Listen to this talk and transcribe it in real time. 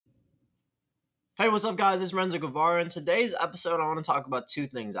Hey, what's up, guys? It's Renzo Guevara. In today's episode, I want to talk about two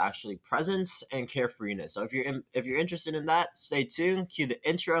things actually: presence and carefreeness. So, if you're interested in that, stay tuned. Cue the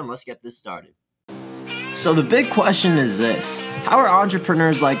intro, and let's get this started. So, the big question is this: how are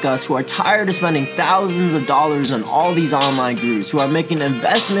entrepreneurs like us, who are tired of spending thousands of dollars on all these online gurus, who are making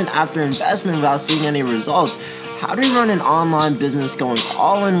investment after investment without seeing any results, how do we run an online business going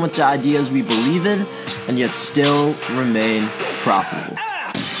all in with the ideas we believe in, and yet still remain profitable?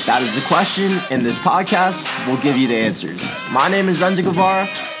 That is the question. In this podcast, we'll give you the answers. My name is Renzo Guevara,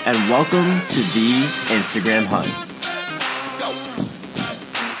 and welcome to the Instagram Hunt.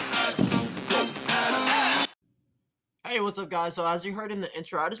 Hey, what's up, guys? So as you heard in the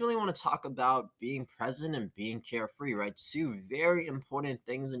intro, I just really want to talk about being present and being carefree, right? Two very important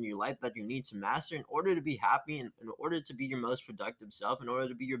things in your life that you need to master in order to be happy and in order to be your most productive self, in order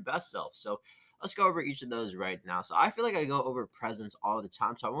to be your best self. So let's go over each of those right now. So I feel like I go over presence all the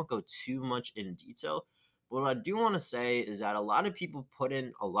time, so I won't go too much in detail. But what I do want to say is that a lot of people put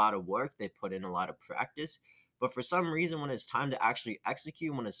in a lot of work, they put in a lot of practice. But for some reason, when it's time to actually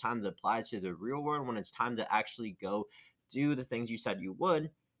execute, when it's time to apply to the real world, when it's time to actually go do the things you said you would,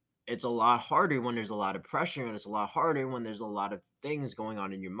 it's a lot harder when there's a lot of pressure, and it's a lot harder when there's a lot of things going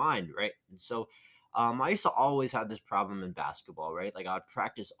on in your mind, right? And so I used to always have this problem in basketball, right? Like I would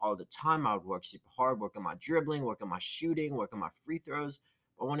practice all the time. I would work super hard, work on my dribbling, work on my shooting, work on my free throws.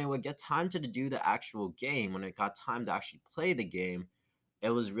 But when it would get time to do the actual game, when it got time to actually play the game, it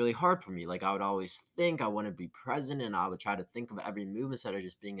was really hard for me. Like I would always think I want to be present, and I would try to think of every move instead of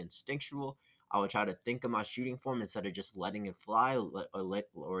just being instinctual. I would try to think of my shooting form instead of just letting it fly,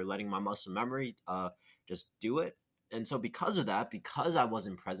 or letting my muscle memory just do it. And so because of that, because I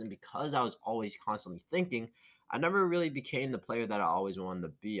wasn't present, because I was always constantly thinking, I never really became the player that I always wanted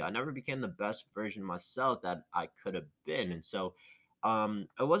to be. I never became the best version of myself that I could have been. And so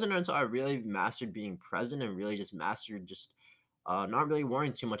it wasn't until I really mastered being present and really just mastered just not really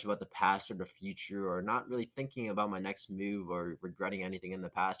worrying too much about the past or the future, or not really thinking about my next move or regretting anything in the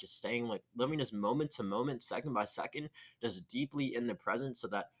past, just staying like living this moment to moment, second by second, just deeply in the present, so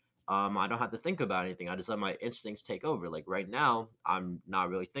that I don't have to think about anything. I just let my instincts take over. Like right now, I'm not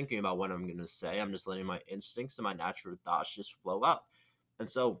really thinking about what I'm gonna say. I'm just letting my instincts and my natural thoughts just flow out. And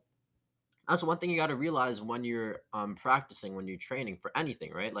so that's one thing you got to realize when you're practicing, when you're training for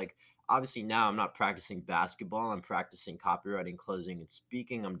anything, right? Like obviously now I'm not practicing basketball, I'm practicing copywriting, closing, and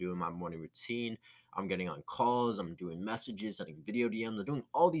speaking. I'm doing my morning routine, I'm getting on calls, I'm doing messages, sending video DMs, I'm doing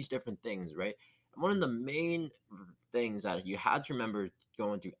all these different things, right? And one of the main things that you have to remember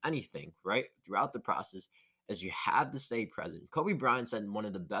going through anything, right, throughout the process, is you have to stay present. Kobe Bryant said one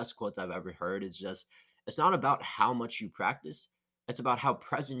of the best quotes I've ever heard is just, it's not about how much you practice, it's about how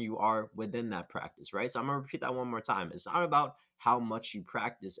present you are within that practice, right? So I'm gonna repeat that one more time. It's not about how much you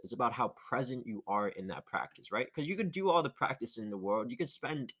practice, it's about how present you are in that practice, right? Because you could do all the practice in the world, you could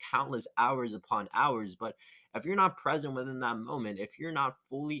spend countless hours upon hours, but if you're not present within that moment, if you're not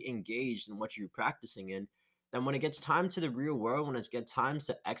fully engaged in what you're practicing in, then when it gets time to the real world, when it's get times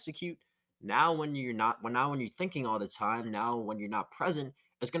to execute, now when you're thinking all the time, now when you're not present,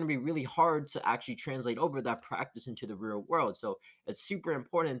 it's going to be really hard to actually translate over that practice into the real world. So it's super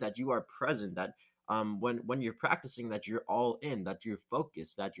important that you are present, that when you're practicing, that you're all in, that you're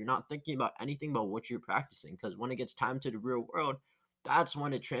focused, that you're not thinking about anything but what you're practicing. Because when it gets time to the real world, that's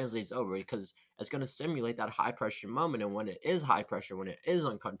when it translates over, because it's going to simulate that high pressure moment. And when it is high pressure, when it is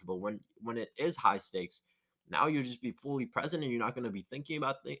uncomfortable, when it is high stakes, now you'll just be fully present, and you're not going to be thinking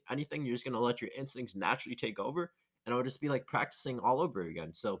about anything. You're just going to let your instincts naturally take over, and it'll just be like practicing all over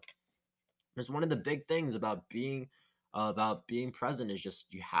again. So there's one of the big things about being present is just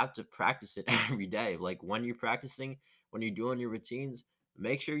you have to practice it every day. Like when you're practicing, when you're doing your routines,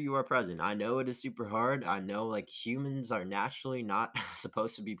 make sure you are present. I know it is super hard. I know like humans are naturally not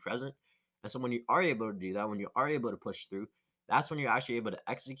supposed to be present. And so when you are able to do that, when you are able to push through, that's when you're actually able to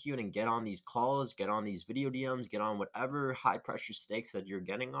execute and get on these calls, get on these video DMs, get on whatever high pressure stakes that you're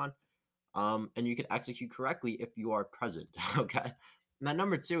getting on. And you can execute correctly if you are present. Okay. And then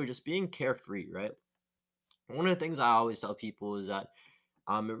number two, just being carefree, right? One of the things I always tell people is that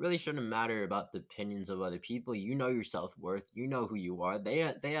it really shouldn't matter about the opinions of other people. You know your self worth. You know who you are. They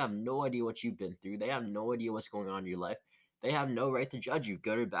have no idea what you've been through. They have no idea what's going on in your life. They have no right to judge you,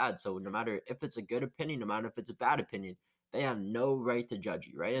 good or bad. So no matter if it's a good opinion, no matter if it's a bad opinion, they have no right to judge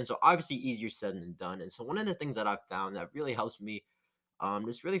you, right? And so obviously easier said than done. And so one of the things that I've found that really helps me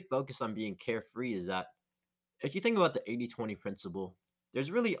just really focus on being carefree is that if you think about the 80-20 principle, there's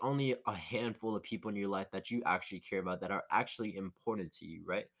really only a handful of people in your life that you actually care about, that are actually important to you,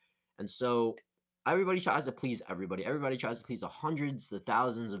 right? And so everybody tries to please everybody. Everybody tries to please the hundreds, the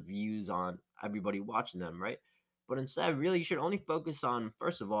thousands of views on everybody watching them, right? But instead, really, you should only focus on,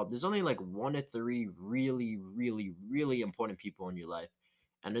 first of all, there's only like 1 to 3 really, really, really important people in your life.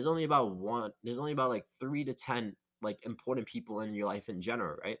 And there's only about like 3 to 10 like important people in your life in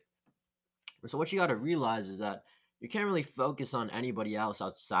general, right? And so what you got to realize is that you can't really focus on anybody else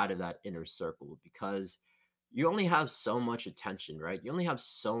outside of that inner circle because you only have so much attention, right? You only have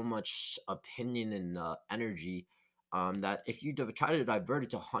so much opinion and energy that if you try to divert it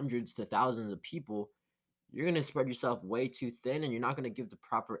to hundreds to thousands of people, you're going to spread yourself way too thin and you're not going to give the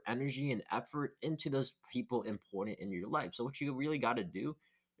proper energy and effort into those people important in your life. So what you really got to do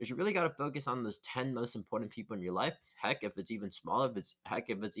is you really got to focus on those 10 most important people in your life. Heck, if it's even smaller,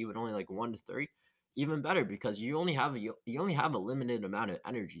 if it's even only like 1 to 3, even better, because you only have a limited amount of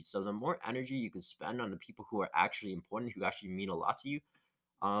energy. So the more energy you can spend on the people who are actually important, who actually mean a lot to you,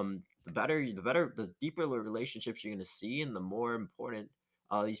 the deeper the relationships you're going to see, and the more important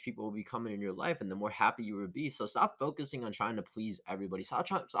these people will be coming in your life, and the more happy you will be. So stop focusing on trying to please everybody.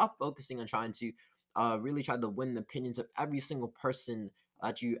 Stop focusing on trying to really try to win the opinions of every single person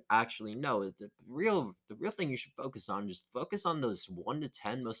that you actually know. The real thing you should focus on, just focus on those 1 to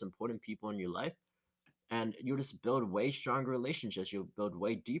 10 most important people in your life, and you'll just build way stronger relationships. You'll build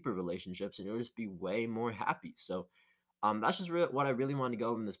way deeper relationships, and you'll just be way more happy. So that's just what I really want to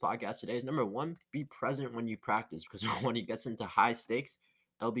go over in this podcast today is, number one, be present when you practice, because when it gets into high stakes,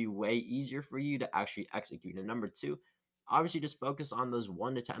 it'll be way easier for you to actually execute. And number two, obviously just focus on those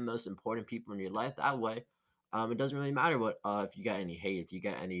 1 to 10 most important people in your life. That way, it doesn't really matter what if you get any hate, if you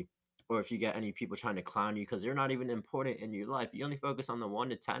get any people trying to clown you because they're not even important in your life. You only focus on the 1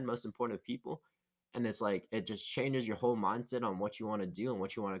 to 10 most important people, and it's like it just changes your whole mindset on what you want to do and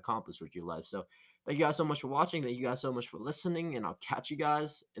what you want to accomplish with your life. So thank you guys so much for watching. Thank you guys so much for listening, and I'll catch you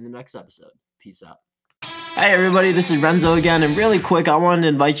guys in the next episode. Peace out. Hey everybody, this is Renzo again, and really quick, I wanted to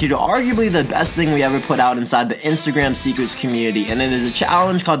invite you to arguably the best thing we ever put out inside the Instagram Secrets community, and it is a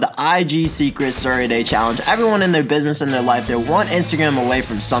challenge called the IG Secrets 30-Day Challenge. Everyone in their business and their life, they're one Instagram away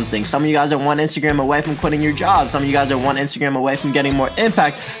from something. Some of you guys are one Instagram away from quitting your job. Some of you guys are one Instagram away from getting more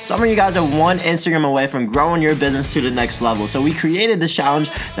impact. Some of you guys are one Instagram away from growing your business to the next level. So we created this challenge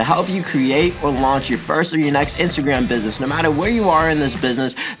to help you create or launch your first or your next Instagram business. No matter where you are in this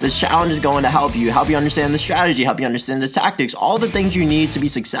business, this challenge is going to help you understand the strategy, help you understand the tactics, all the things you need to be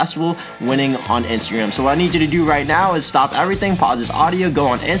successful winning on Instagram. So what I need you to do right now is stop everything, pause this audio, go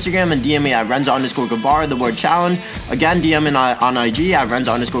on Instagram and DM me at Renzo_Guevara, the word challenge. Again, DM me on IG at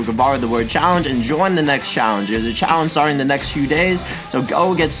Renzo_Guevara, the word challenge, and join the next challenge. There's a challenge starting the next few days, so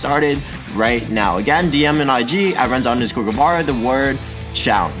go get started right now. Again, DM me on IG at Renzo_Guevara, the word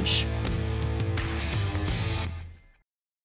challenge.